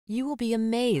You will be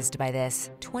amazed by this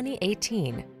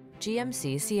 2018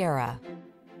 GMC Sierra.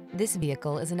 This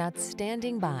vehicle is an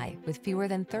outstanding buy with fewer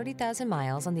than 30,000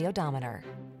 miles on the odometer.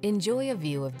 Enjoy a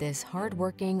view of this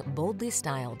hard-working, boldly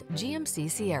styled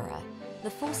GMC Sierra, the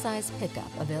full-size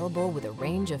pickup available with a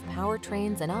range of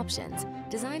powertrains and options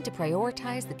designed to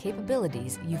prioritize the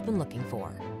capabilities you've been looking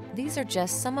for. These are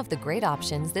just some of the great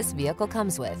options this vehicle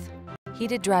comes with: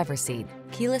 heated driver's seat,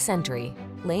 keyless entry,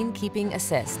 lane keeping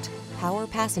assist, power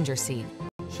passenger seat,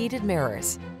 heated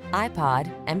mirrors, iPod,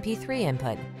 MP3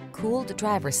 input, cooled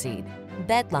driver's seat,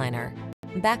 bed liner,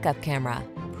 backup camera,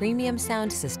 premium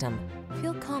sound system.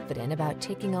 Feel confident about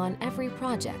taking on every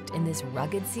project in this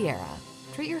rugged Sierra.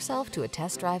 Treat yourself to a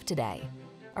test drive today.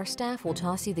 Our staff will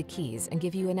toss you the keys and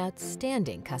give you an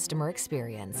outstanding customer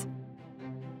experience.